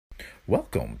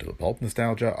Welcome to the Pulp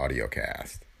Nostalgia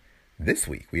Audiocast. This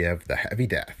week we have The Heavy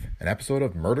Death, an episode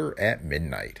of Murder at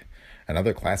Midnight,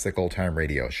 another classic old-time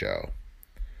radio show.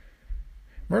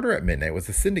 Murder at Midnight was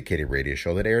a syndicated radio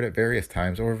show that aired at various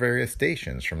times over various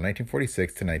stations from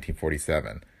 1946 to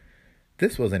 1947.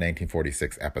 This was a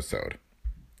 1946 episode.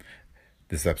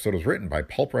 This episode was written by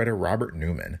pulp writer Robert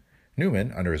Newman.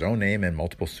 Newman, under his own name and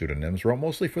multiple pseudonyms, wrote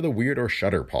mostly for the Weird or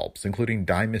Shudder pulps, including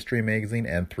Dime Mystery Magazine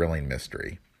and Thrilling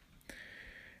Mystery.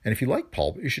 And if you like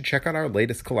pulp, you should check out our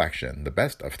latest collection, The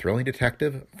Best of Thrilling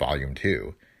Detective, Volume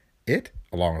 2. It,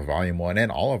 along with Volume 1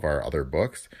 and all of our other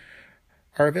books,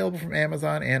 are available from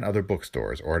Amazon and other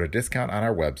bookstores, or at a discount on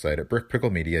our website at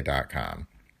brickpicklemedia.com.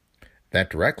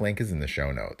 That direct link is in the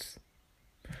show notes.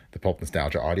 The Pulp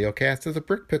Nostalgia Audiocast is a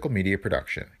Brick Pickle Media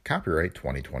production, copyright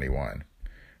 2021.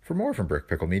 For more from Brick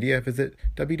Pickle Media, visit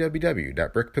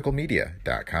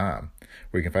www.brickpicklemedia.com,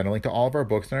 where you can find a link to all of our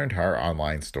books in our entire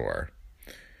online store.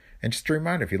 And just a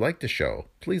reminder, if you like the show,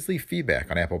 please leave feedback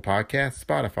on Apple Podcasts,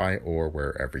 Spotify, or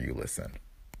wherever you listen.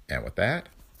 And with that,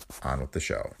 on with the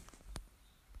show.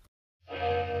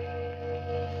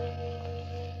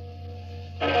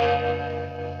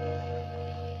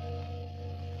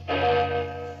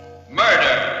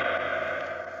 Murder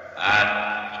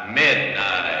at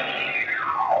Midnight.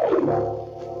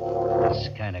 This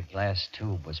kind of glass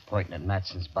tube was pointing at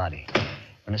Matson's body.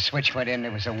 When the switch went in,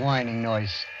 there was a whining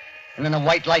noise. And then a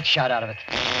white light shot out of it.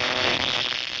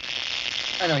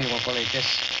 I know you won't believe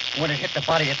this. When it hit the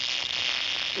body, it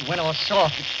went all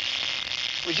soft.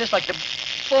 It was just like the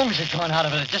bones had gone out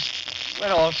of it. It just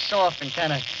went all soft and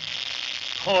kind of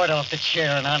poured off the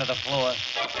chair and onto the floor.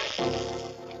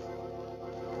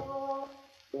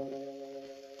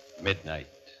 Midnight,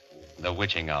 the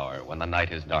witching hour when the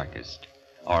night is darkest,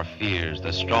 our fears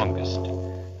the strongest,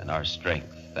 and our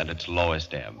strength at its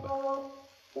lowest ebb.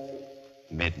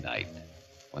 Midnight,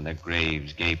 when the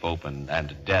graves gape open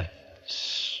and death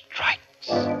strikes.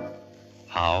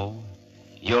 How?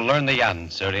 You'll learn the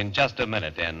answer in just a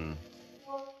minute in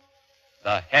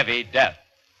The Heavy Death.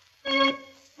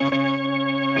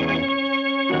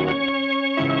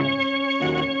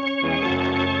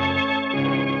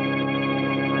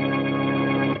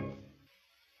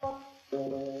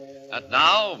 And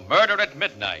now, Murder at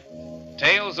Midnight.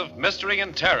 Tales of mystery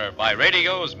and terror by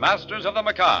radio's masters of the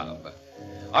macabre.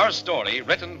 Our story,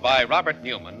 written by Robert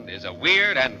Newman, is a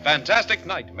weird and fantastic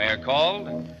nightmare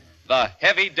called The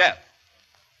Heavy Death.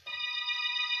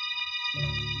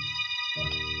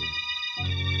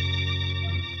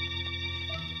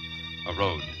 A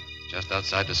road just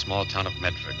outside the small town of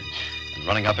Medford. And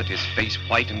running up it, his face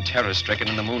white and terror-stricken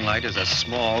in the moonlight, is a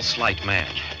small, slight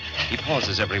man. He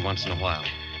pauses every once in a while,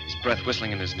 his breath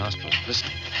whistling in his nostrils,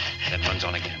 listening, then runs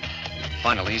on again.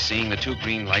 Finally, seeing the two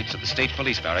green lights of the state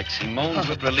police barracks, he moans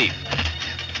with relief.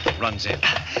 Runs in.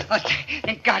 Oh,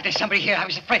 thank God there's somebody here. I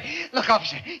was afraid. Look,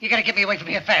 officer, you gotta get me away from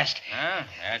here fast. Huh?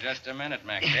 Just a minute,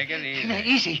 Mac. Take it easy.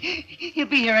 Easy. He'll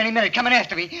be here any minute, coming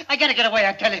after me. I gotta get away,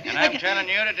 I tell you. And I'm telling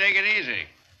you to take it easy.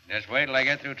 Just wait till I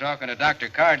get through talking to Dr.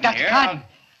 Carden Dr. here. Carden?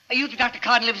 Are you the Dr.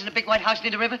 Carden lives in the big white house near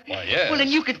the river? Why, yes. Well, then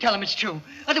you can tell him it's true.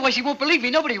 Otherwise, he won't believe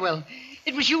me. Nobody will.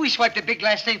 It was you who swiped the big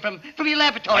glass thing from your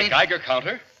laboratory. My Geiger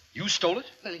counter? You stole it?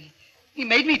 Well, he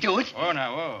made me do it. Whoa,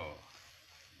 now, whoa.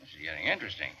 This is getting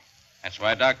interesting. That's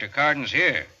why Dr. Carden's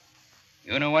here.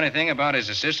 You know anything about his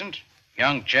assistant?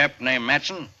 Young chap named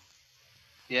Matson?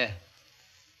 Yeah.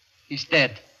 He's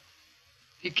dead.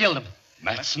 He killed him.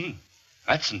 Matson?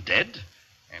 Matson dead?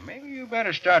 Hey, maybe you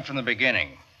better start from the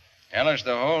beginning. Tell us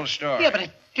the whole story. Yeah, but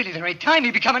I did it the right time.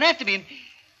 He'd be coming after me and...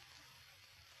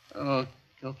 Oh,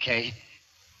 okay.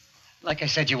 Like I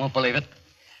said, you won't believe it.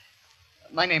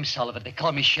 My name's Sullivan. They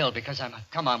call me Shill because I'm a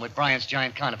come-on with Bryant's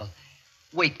Giant Carnival.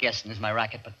 Weight guessing is my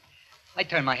racket, but I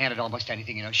turn my hand at almost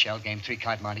anything, you know, shell game,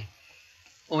 3-card Monte.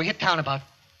 Well, we hit town about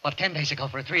 10 days ago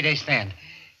for a 3-day stand.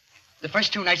 The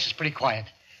first 2 nights was pretty quiet.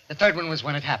 The third one was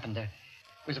when it happened. There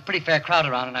was a pretty fair crowd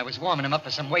around, and I was warming him up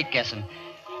for some weight guessing,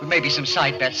 with maybe some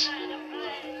side bets,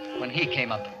 when he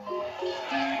came up.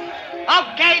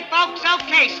 Okay, folks,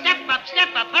 okay. Step up,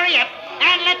 hurry up.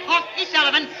 And let Hawkeye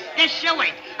Sullivan guess your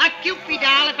weight. A Cupid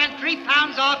doll about 3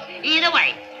 pounds off either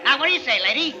way. Now, what do you say,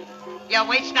 lady? Your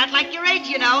weight's not like your age,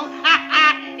 you know. Ha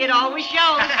ha! It always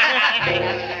shows.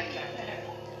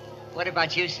 What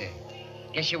about you, sir?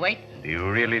 Guess your weight? Do you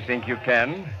really think you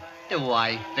can? Do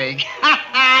I think? Ha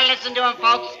ha! Listen to him,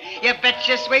 folks. You bet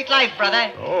your sweet life,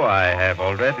 brother. Oh, I have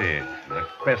already. The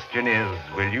question is,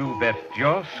 will you bet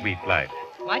your sweet life?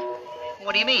 What?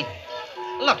 What do you mean?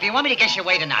 Look, do you want me to guess your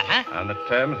weight or not, huh? On the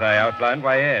terms I outlined,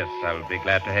 why, yes. I'll be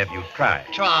glad to have you try.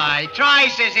 Try,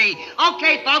 says he.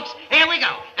 Okay, folks, here we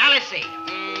go. Now, let's see.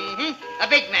 A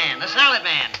big man, a solid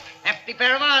man. Hefty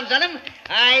pair of arms on him.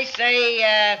 I say,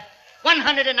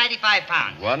 195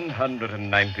 pounds.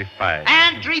 195.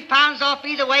 And 3 pounds off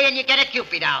either way, and you get a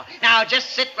Cupid doll. Now,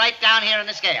 just sit right down here on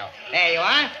the scale. There you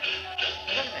are.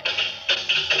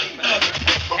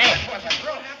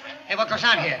 Hey, what goes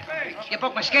on here? You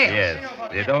broke my scale. Yes,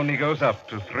 it only goes up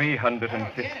to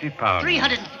 350 pounds.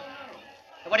 300.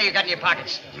 What do you got in your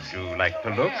pockets? Would you like to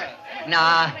look?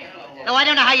 Nah. No, I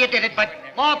don't know how you did it, but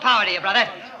more power to you, brother.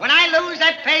 When I lose,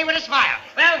 I pay with a smile.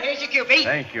 Well, here's your Cupid.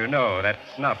 Thank you. No,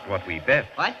 that's not what we bet.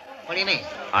 What? What do you mean?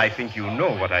 I think you know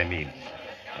what I mean.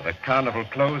 The carnival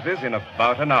closes in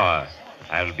about an hour.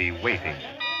 I'll be waiting.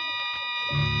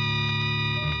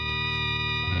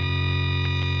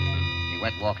 He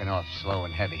went walking off, slow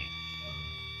and heavy.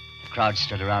 The crowd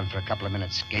stood around for a couple of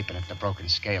minutes, gaping at the broken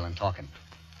scale and talking.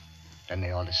 Then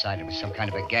they all decided it was some kind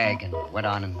of a gag and went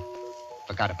on and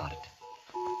forgot about it.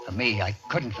 For me, I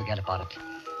couldn't forget about it.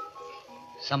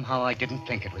 Somehow I didn't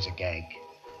think it was a gag.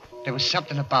 There was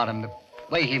something about him, the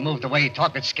way he moved, the way he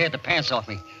talked, that scared the pants off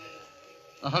me.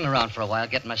 I hung around for a while,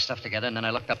 getting my stuff together, and then I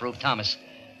looked up Rube Thomas.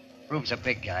 Rube's a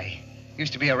big guy.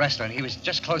 Used to be a wrestler, and he was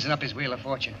just closing up his Wheel of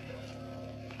Fortune.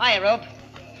 Hiya, Rube.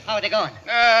 How are they going?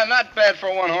 Not bad for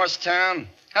a one-horse town.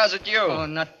 How's it you? Oh,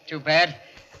 not too bad.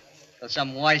 Till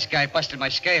some wise guy busted my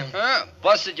scale. Huh?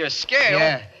 Busted your scale?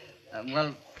 Yeah.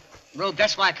 Well, Rube,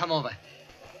 that's why I come over.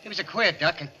 He was a queer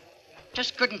duck. I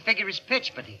just couldn't figure his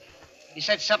pitch, but he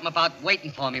said something about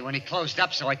waiting for me when he closed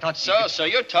up, so I thought... So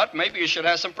you thought maybe you should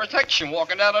have some protection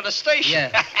walking down to the station.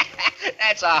 Yeah.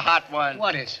 That's a hot one.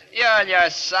 What is? You and your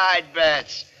side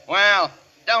bets. Well,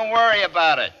 don't worry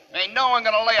about it. Ain't no one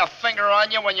gonna lay a finger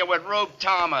on you when you're with Rube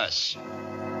Thomas.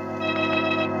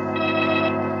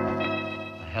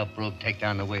 I helped Rube take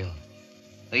down the wheel.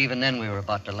 But even then, we were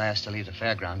about the last to leave the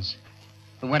fairgrounds.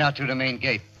 We went out through the main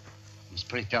gate. It was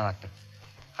pretty dark, but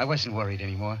I wasn't worried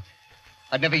anymore.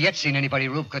 I'd never yet seen anybody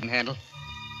Rube couldn't handle.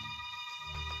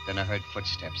 Then I heard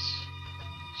footsteps.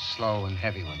 Slow and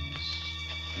heavy ones.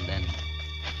 And then...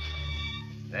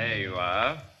 There you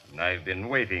are. I've been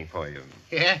waiting for you.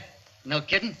 Yeah? No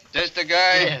kidding? This the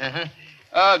guy? Yeah,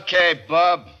 Okay,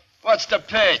 Bub. What's the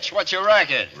pitch? What's your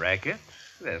racket? Racket?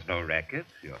 There's no racket.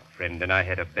 Your friend and I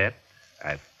had a bet.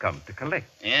 I've come to collect.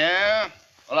 Yeah?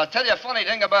 Well, I'll tell you a funny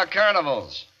thing about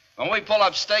carnivals. When we pull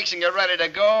up stakes and get ready to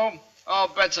go, all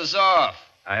bets is off.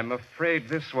 I'm afraid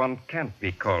this one can't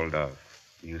be called off.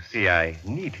 You see, I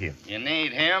need him. You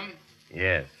need him?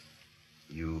 Yes.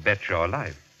 You bet your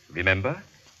life, remember?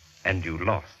 And you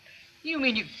lost. You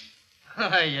mean you...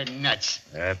 Oh, you're nuts.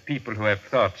 There are people who have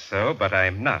thought so, but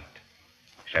I'm not.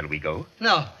 Shall we go?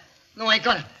 No, I ain't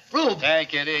gonna... Rube!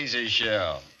 Take it easy,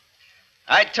 Shell.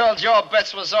 I told you all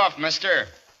bets was off, mister.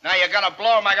 Now you're gonna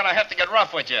blow him, I'm gonna have to get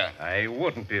rough with you. I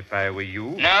wouldn't if I were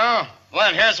you. No? Well,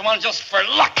 then here's one just for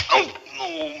luck.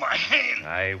 Oh, my hand.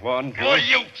 I warned you. Oh,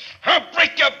 I'll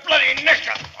break your bloody neck.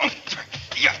 Oh,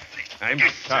 yeah. I'm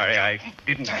sorry. I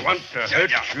didn't want to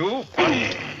hurt you,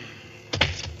 but...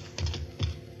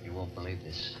 You won't believe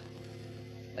this.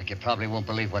 Like you probably won't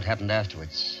believe what happened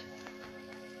afterwards.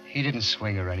 He didn't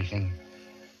swing or anything.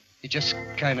 He just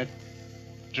kind of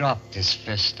dropped his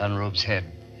fist on Rube's head.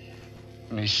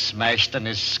 And he smashed in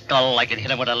his skull like it hit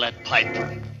him with a lead pipe.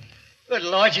 Good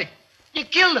Lord, you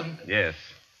killed him. Yes.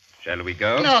 Shall we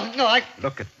go? No, I...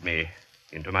 Look at me.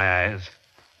 Into my eyes.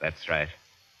 That's right.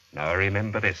 Now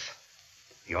remember this.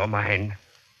 You're mine.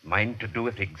 Mine to do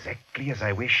it exactly as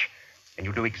I wish. And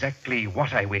you do exactly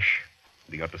what I wish.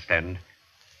 Do you understand?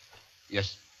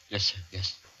 Yes, sir,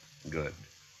 yes. Good.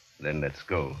 Then let's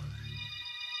go.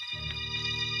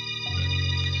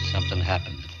 Something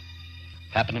happened.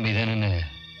 Happened to me then and there.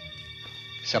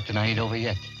 Something I ain't over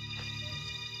yet.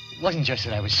 It wasn't just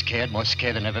that I was scared, more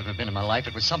scared than I've ever been in my life.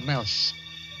 It was something else.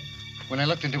 When I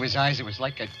looked into his eyes, it was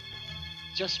like I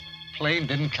just plain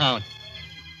didn't count.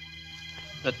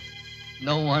 That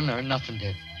no one or nothing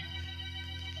did.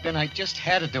 Then I just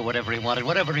had to do whatever he wanted,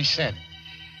 whatever he said.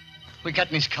 We got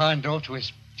in his car and drove to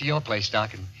your place,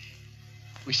 Doc, and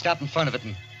we stopped in front of it,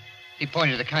 and he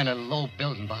pointed to the kind of low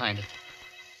building behind it.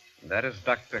 That is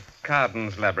Dr.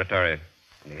 Carden's laboratory.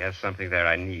 And he has something there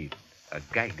I need. A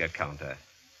Geiger counter.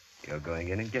 You're going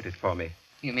in and get it for me.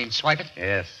 You mean swipe it?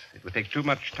 Yes. It would take too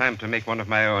much time to make one of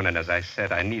my own, and as I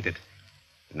said, I need it.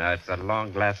 Now, it's a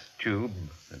long glass tube,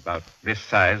 about this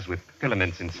size, with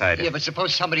filaments inside it. Yeah, but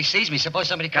suppose somebody sees me. Suppose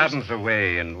somebody comes... Carden's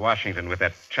away in Washington with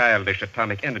that childish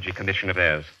atomic energy commission of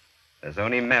theirs. There's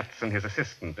only Matz and his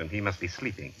assistant, and he must be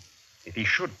sleeping. If he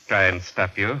should try and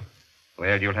stop you,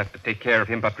 well, you'll have to take care of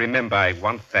him. But remember, I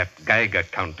want that Geiger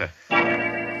counter.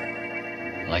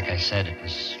 Like I said, it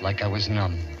was like I was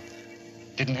numb.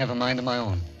 Didn't have a mind of my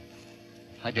own.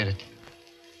 I did it.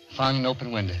 Found an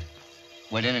open window.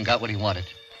 Went in and got what he wanted.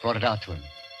 Brought it out to him.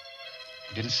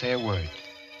 He didn't say a word.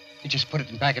 He just put it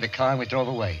in the back of the car and we drove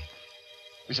away.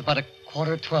 It was about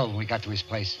 11:15 when we got to his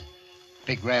place. A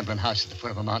big rambling house at the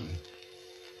foot of a mountain.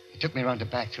 He took me around the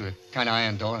back through a kind of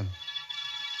iron door and...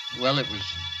 Well, it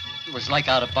was like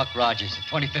out of Buck Rogers, the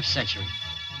 25th century.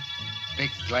 Big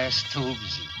glass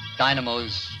tubes,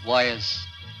 dynamos, wires.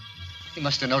 He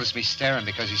must have noticed me staring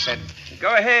because he said...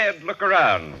 Go ahead, look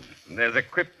around. There's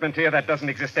equipment here that doesn't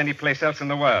exist anyplace else in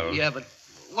the world. Yeah, but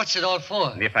what's it all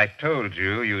for? And if I told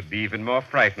you, you'd be even more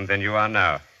frightened than you are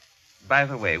now. By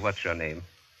the way, what's your name?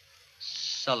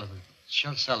 Sullivan.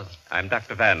 Shel Sullivan. I'm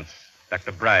Dr. Vance.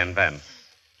 Dr. Brian Vance.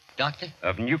 Doctor?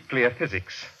 Of nuclear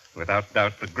physics. Without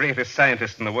doubt, the greatest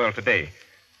scientist in the world today.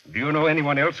 Do you know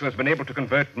anyone else who has been able to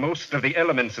convert most of the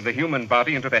elements of the human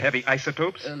body into the heavy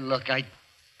isotopes? Look, I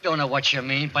don't know what you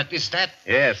mean, but is that...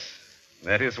 Yes.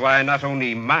 That is why not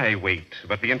only my weight,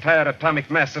 but the entire atomic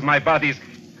mass of my body's...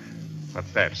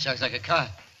 What's that? Sounds like a car.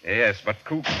 Yes, but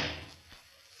Coop...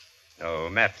 Oh,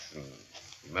 Matson.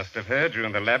 He must have heard you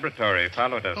in the laboratory,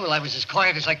 followed us. Well, I was as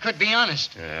quiet as I could be,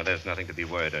 honest. There's nothing to be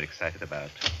worried or excited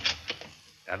about.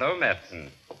 Hello,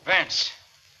 Matson. Vance,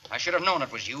 I should have known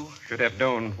it was you. Should have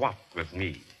known what was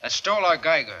me. That Stolar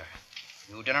Geiger.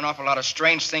 You did an awful lot of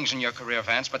strange things in your career,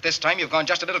 Vance, but this time you've gone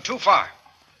just a little too far.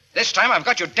 This time I've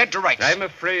got you dead to rights. I'm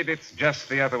afraid it's just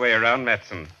the other way around,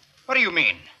 Matson. What do you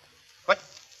mean? What?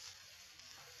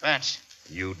 Vance.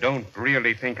 You don't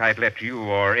really think I'd let you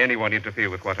or anyone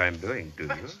interfere with what I'm doing, do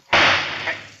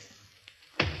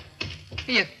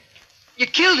you? You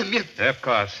killed him, you... Of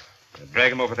course.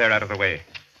 Drag him over there out of the way.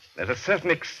 There's a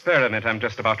certain experiment I'm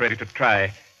just about ready to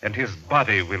try, and his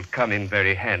body will come in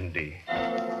very handy.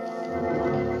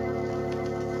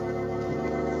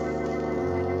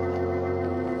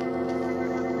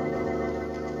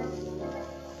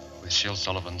 With Shel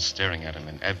Sullivan staring at him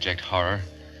in abject horror,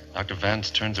 Dr.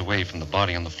 Vance turns away from the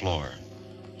body on the floor,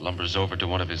 lumbers over to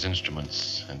one of his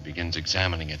instruments, and begins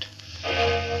examining it.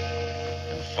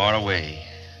 And far away,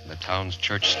 in the town's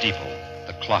church steeple,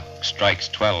 the clock strikes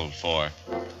 12 for...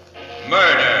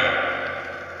 Murder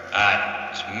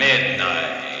at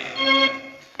midnight.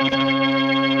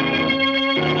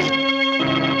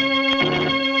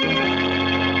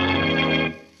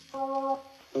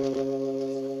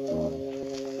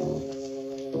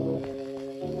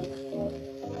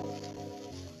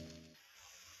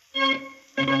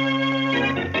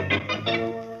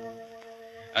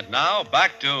 And now,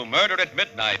 back to Murder at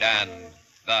Midnight and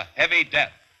The Heavy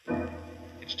Death.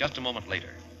 It's just a moment later.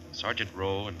 Sergeant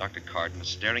Rowe and Dr. Carden are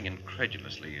staring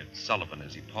incredulously at Sullivan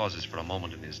as he pauses for a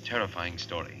moment in his terrifying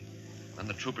story. Then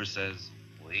the trooper says,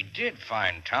 We did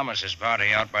find Thomas's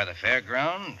body out by the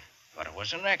fairground, but it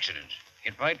was an accident.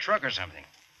 Hit by a truck or something.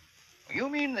 You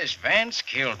mean this Vance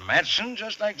killed Matson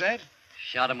just like that?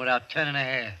 Shot him without turning a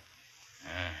hair.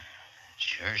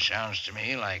 Sure sounds to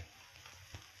me like...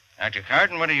 Dr.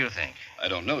 Carden, what do you think? I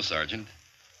don't know, Sergeant.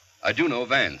 I do know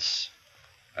Vance.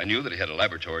 I knew that he had a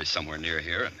laboratory somewhere near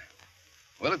here, and...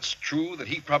 Well, it's true that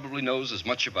he probably knows as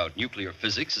much about nuclear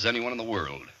physics as anyone in the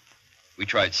world. We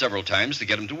tried several times to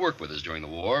get him to work with us during the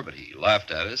war, but he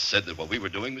laughed at us, said that what we were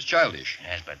doing was childish.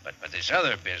 Yes, but this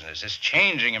other business, this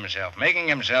changing himself, making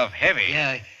himself heavy...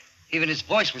 Yeah, even his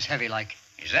voice was heavy like.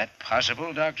 Is that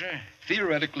possible, Doctor?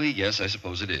 Theoretically, yes, I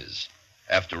suppose it is.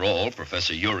 After all,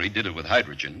 Professor Urey did it with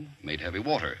hydrogen, made heavy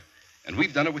water. And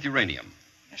we've done it with uranium.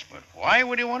 Yes, but why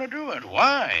would he want to do it?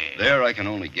 Why? There I can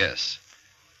only guess.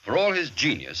 For all his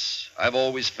genius, I've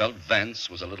always felt Vance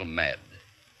was a little mad.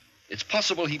 It's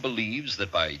possible he believes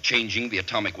that by changing the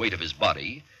atomic weight of his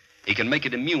body, he can make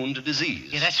it immune to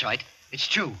disease. Yeah, that's right. It's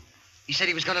true. He said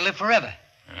he was going to live forever.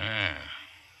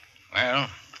 Well,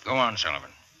 go on, Sullivan.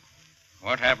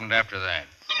 What happened after that?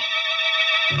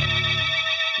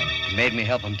 He made me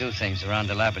help him do things around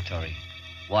the laboratory.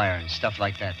 Wire and stuff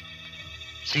like that.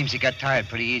 Seems he got tired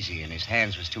pretty easy, and his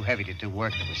hands was too heavy to do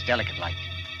work that was delicate-like.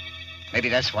 Maybe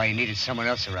that's why he needed someone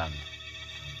else around.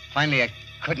 Finally, I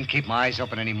couldn't keep my eyes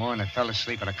open anymore, and I fell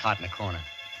asleep on a cot in the corner.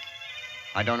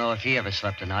 I don't know if he ever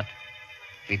slept or not.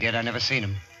 If he did, I never seen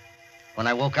him. When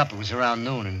I woke up, it was around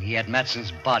noon, and he had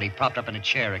Matson's body propped up in a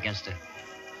chair against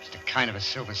just a kind of a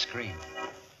silver screen.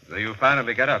 So you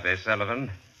finally got up, eh,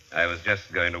 Sullivan? I was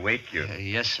just going to wake you.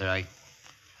 Yes, sir.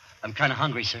 I'm kind of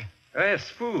hungry, sir. Oh, yes,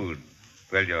 food.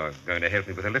 Well, you're going to help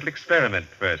me with a little experiment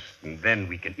first, and then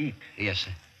we can eat. Yes,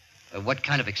 sir. What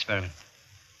kind of experiment?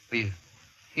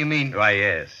 You mean... Why,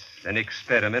 yes. An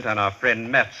experiment on our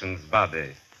friend Matson's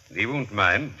body. He won't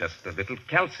mind. Just a little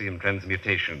calcium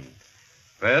transmutation.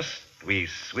 First, we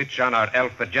switch on our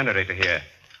alpha generator here.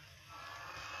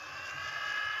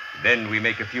 Then we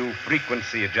make a few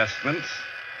frequency adjustments.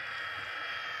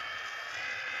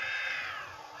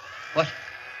 What?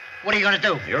 What are you going to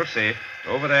do? You'll see.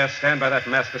 Over there, stand by that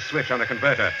master switch on the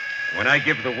converter. When I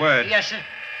give the word, Yes, sir.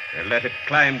 let it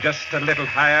climb just a little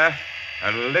higher.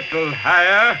 A little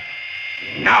higher.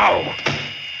 Now!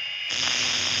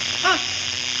 Oh,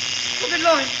 good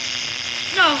Lord.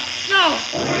 No, no.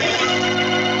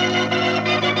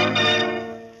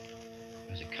 There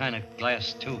was a kind of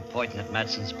glass tube pointing at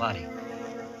Madson's body.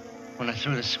 When I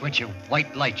threw the switch, a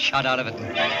white light shot out of it.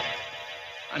 And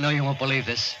I know you won't believe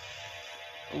this.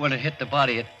 But when it hit the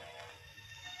body, it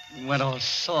went all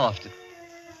soft. It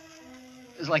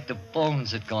was like the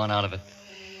bones had gone out of it.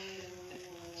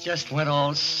 It just went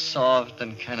all soft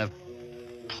and kind of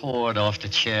poured off the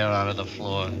chair onto the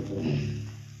floor.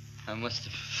 I must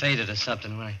have fainted or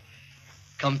something. When I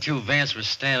come to, Vance was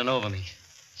standing over me,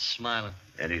 smiling.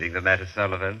 Anything the matter,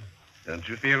 Sullivan? Don't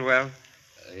you feel well?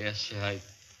 Yes, sir,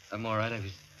 I'm all right. I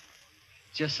was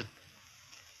just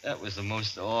that was the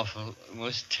most awful,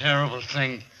 most terrible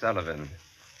thing. Sullivan,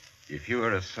 if you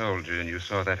were a soldier and you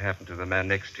saw that happen to the man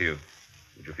next to you,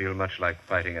 would you feel much like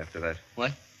fighting after that?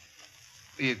 What?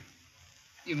 You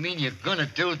mean you're gonna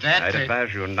do that? I'd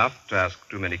advise you not to ask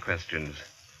too many questions.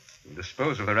 We'll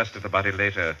dispose of the rest of the body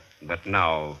later, but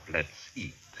now let's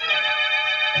eat.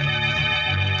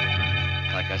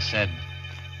 Like I said,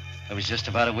 it was just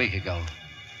about a week ago.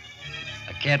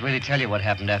 I can't really tell you what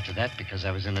happened after that because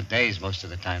I was in a daze most of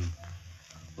the time.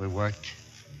 We worked,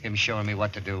 him showing me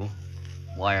what to do,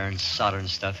 wire and solder and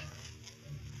stuff.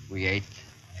 We ate.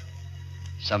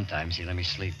 Sometimes he let me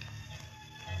sleep.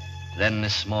 Then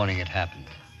this morning it happened.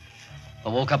 I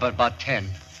woke up at about 10.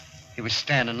 He was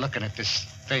standing looking at this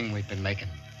thing we've been making.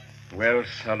 Well,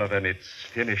 Sullivan, it's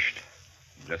finished.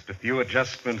 Just a few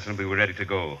adjustments and we were ready to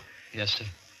go. Yes, sir.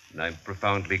 And I'm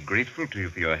profoundly grateful to you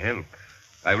for your help.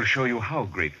 I will show you how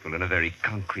grateful in a very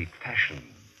concrete fashion.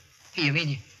 You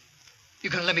mean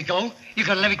you're gonna let me go? You're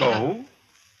gonna let me go? Go?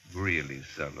 Really,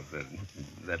 Sullivan?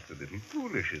 That's a little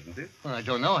foolish, isn't it? Well, I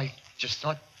don't know. I just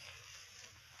thought...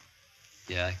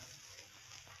 Yeah,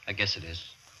 I guess it is.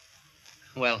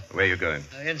 Well... Where are you going?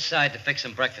 Inside to fix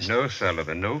some breakfast. No,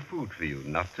 Sullivan, no food for you.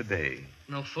 Not today.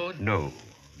 No food? No,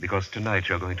 because tonight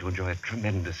you're going to enjoy a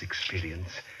tremendous experience.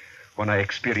 One I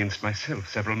experienced myself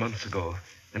several months ago.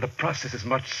 And the process is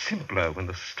much simpler when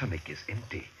the stomach is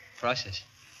empty. Process?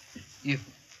 You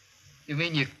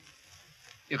mean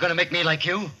you're gonna make me like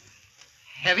you?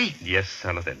 Heavy? Yes,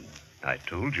 Sullivan. I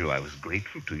told you I was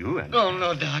grateful to you and... Oh,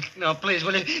 no, Doc. No, please,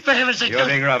 will you? For heaven's sake, You're don't...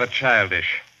 being rather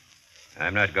childish.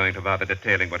 I'm not going to bother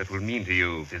detailing what it will mean to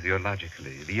you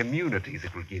physiologically, the immunities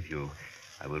it will give you.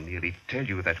 I will merely tell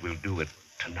you that we'll do it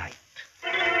tonight.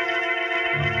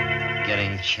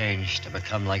 Getting changed to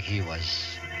become like he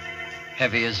was.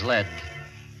 Heavy as lead.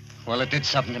 Well, it did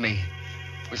something to me.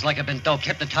 It was like I'd been doped,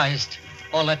 hypnotized.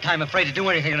 All that time afraid to do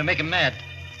anything to make him mad.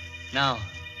 Now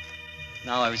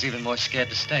I was even more scared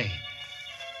to stay.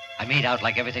 I made out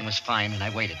like everything was fine, and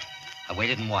I waited. I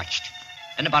waited and watched.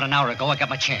 Then about an hour ago, I got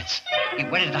my chance. He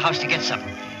went into the house to get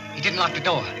something. He didn't lock the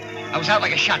door. I was out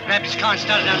like a shot, grabbed his car and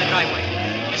started down the driveway.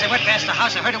 As I went past the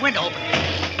house, I heard a window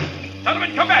open.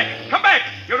 Sullivan, come back! Come back!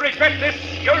 You'll regret this!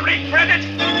 You'll regret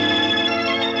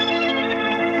it!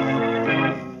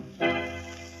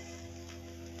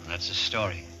 That's the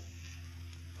story.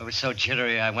 I was so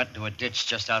jittery, I went into a ditch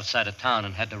just outside of town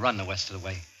and had to run the rest of the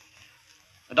way.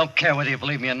 I don't care whether you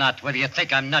believe me or not, whether you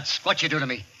think I'm nuts, what you do to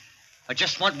me. I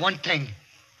just want one thing.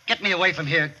 Get me away from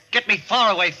here. Get me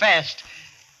far away fast.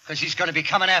 Because he's going to be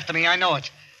coming after me, I know it.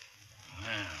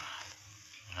 Well,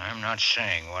 I'm not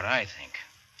saying what I think.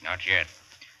 Not yet.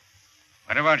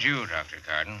 What about you, Dr.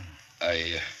 Carden?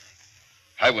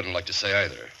 I wouldn't like to say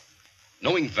either.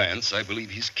 Knowing Vance, I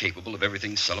believe he's capable of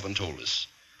everything Sullivan told us.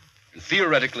 And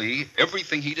theoretically,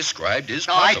 everything he described is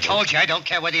No, possible. I told you, I don't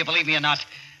care whether you believe me or not.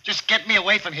 Just get me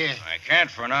away from here. I can't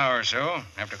for an hour or so.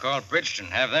 Have to call Bridgeton,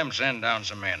 have them send down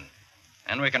some men.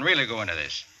 And we can really go into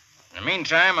this. In the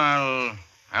meantime,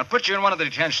 I'll put you in one of the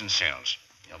detention cells.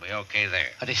 You'll be okay there.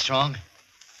 Are they strong?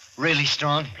 Really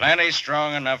strong? Plenty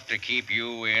strong enough to keep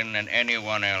you in and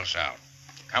anyone else out.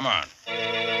 Come on.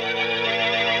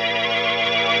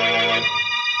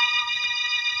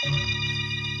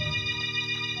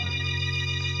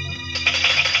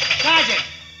 Sergeant!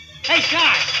 Hey,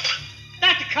 Sarge!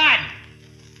 Dr. Carden!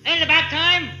 Ain't it about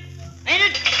time? Ain't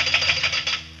it?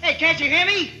 Hey, can't you hear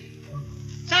me?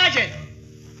 Sergeant!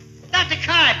 Dr.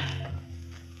 Carden!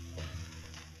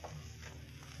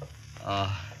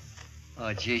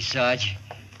 Oh, gee, Sarge.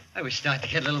 I was starting to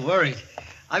get a little worried.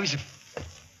 I was...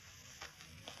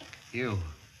 You?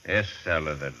 Yes,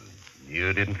 Sullivan.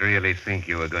 You didn't really think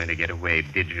you were going to get away,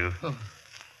 did you? Oh.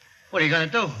 What are you going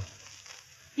to do?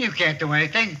 You can't do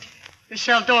anything. The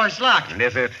cell door's locked. And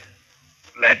is it?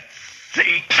 Let's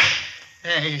see.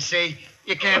 There, you see?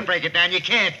 You can't break it down. You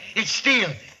can't. It's steel.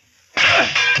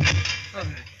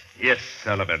 Yes,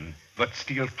 Sullivan. But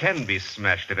steel can be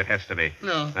smashed if it has to be.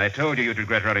 No. I told you you'd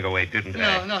regret running away, didn't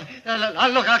I? No.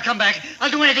 Look, I'll come back.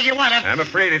 I'll do anything you want. I'm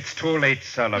afraid it's too late,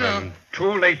 Sullivan. No.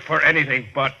 Too late for anything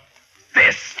but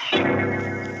this.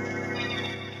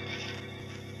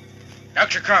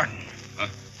 Dr. Carden. Huh?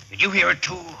 Did you hear it,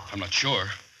 too? I'm not sure,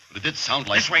 but it did sound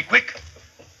like... This way, quick.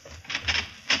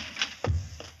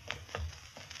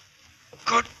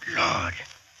 Good Lord.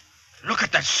 Look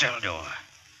at that cell door.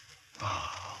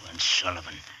 Oh, and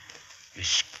Sullivan.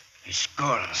 His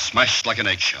skull. Smashed like an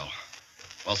eggshell.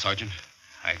 Well, Sergeant?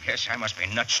 I guess I must be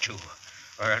nuts, too.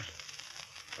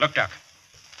 Look, Doc.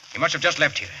 He must have just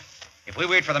left here. If we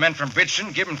wait for the men from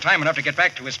Bridgeton, give him time enough to get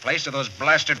back to his place to those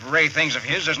blasted ray things of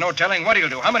his, there's no telling what he'll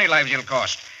do, how many lives he'll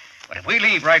cost. But if we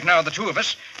leave right now, the two of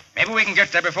us, maybe we can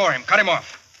get there before him, cut him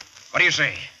off. What do you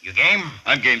say? You game?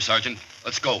 I'm game, Sergeant.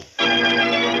 Let's go.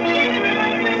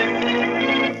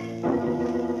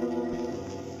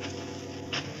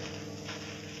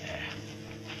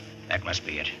 That must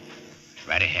be it.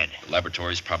 Right ahead. The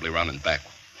laboratory's probably around and back.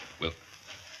 Well,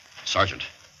 Sergeant,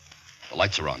 the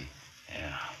lights are on.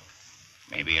 Yeah.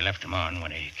 Maybe he left them on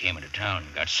when he came into town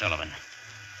and got Sullivan.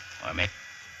 Or maybe...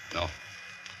 No,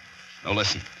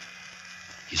 listen.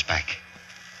 He's back.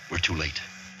 We're too late.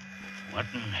 What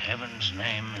in heaven's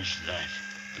name is that?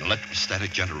 An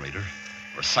electrostatic generator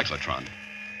or a cyclotron.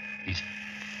 He's...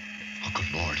 Oh, good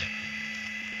Lord.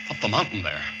 Up the mountain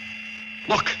there.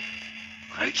 Look.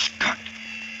 Great Scott.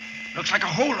 Looks like a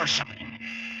hole or something.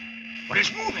 But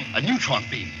it's moving. A neutron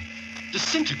beam.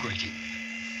 Disintegrating.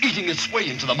 Eating its way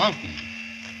into the mountain.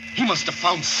 He must have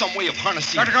found some way of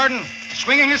harnessing... Dr. Gordon,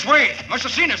 swinging this way. Must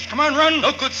have seen us. Come on, run.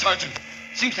 No good, Sergeant.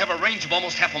 Seems to have a range of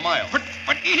almost half a mile. But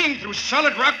eating through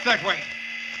solid rock that way.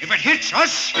 If it hits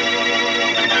us...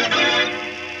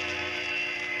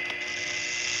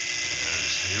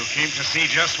 You came to see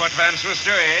just what Vance was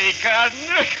doing, eh, Carden?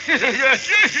 Well,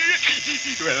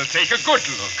 take a good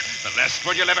look. The last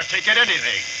one you'll ever take at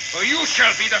anything. For you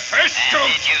shall be the first to...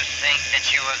 And did you think that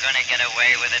you were going to get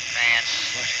away with it,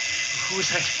 Vance? What? Who's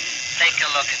that? Take a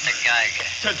look at the Geiger.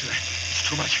 Don't do that. It's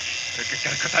too much. I've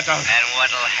got to cut that down. And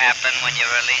what'll happen when you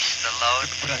release the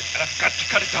load? But I've got to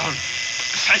cut it down.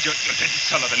 Besides, you're dead,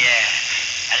 Sullivan. Yeah.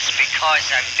 And it's because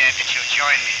I'm dead that you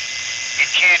join me. You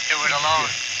can't do it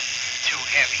alone. Too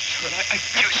heavy. Well, I've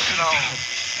got too to slow. Cut it down.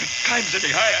 It climbs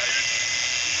any higher.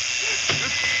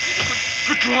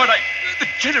 Good Lord, the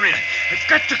generator. I've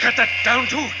got to cut that down,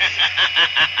 too.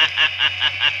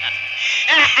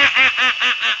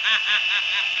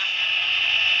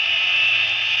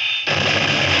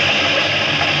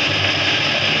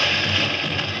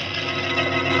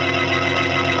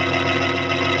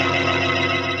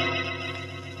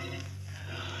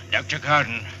 Dr.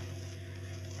 Gordon.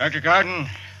 Dr. Gordon,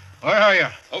 where are you?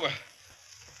 Over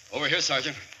here,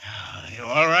 Sergeant. You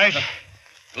all right? A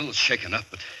little shaken up,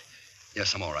 but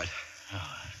yes, I'm all right.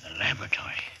 Oh, the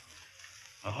laboratory.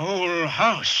 The whole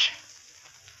house.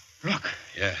 Look.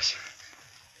 Yes.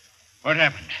 What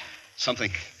happened?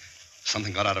 Something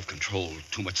got out of control.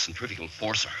 Too much centrifugal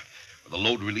force, or the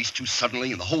load released too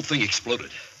suddenly, and the whole thing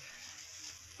exploded.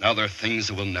 Now there are things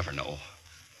that we'll never know.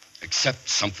 Except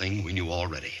something we knew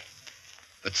already.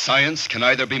 That science can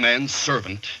either be man's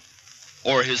servant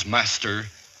or his master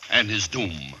and his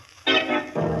doom.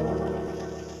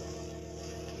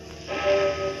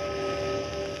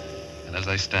 And as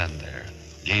I stand there,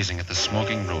 gazing at the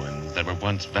smoking ruins that were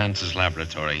once Vance's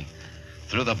laboratory,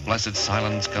 through the blessed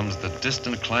silence comes the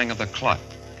distant clang of the clock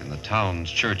in the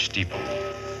town's church steeple.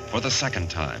 For the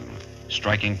second time,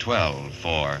 striking 12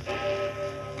 for...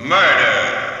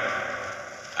 Murder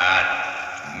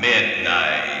at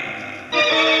midnight.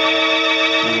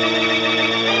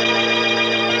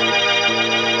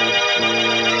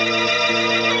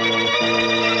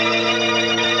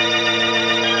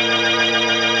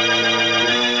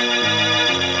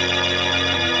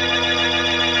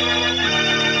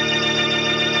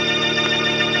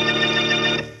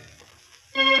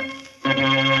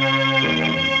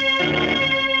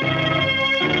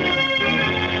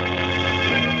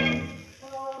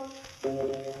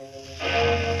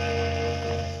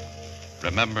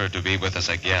 Remember to be with us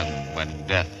again when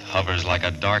death hovers like a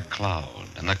dark cloud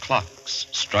and the clocks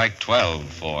strike 12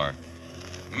 for...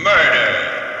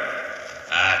 Murder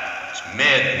at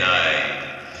midnight.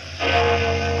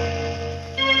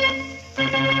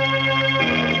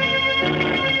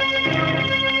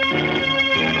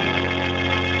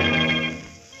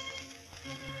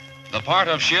 part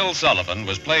of Shill Sullivan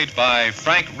was played by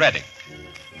Frank Reddick.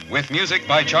 With music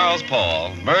by Charles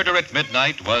Paul, Murder at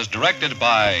Midnight was directed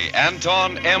by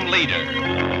Anton M.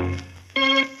 Leader.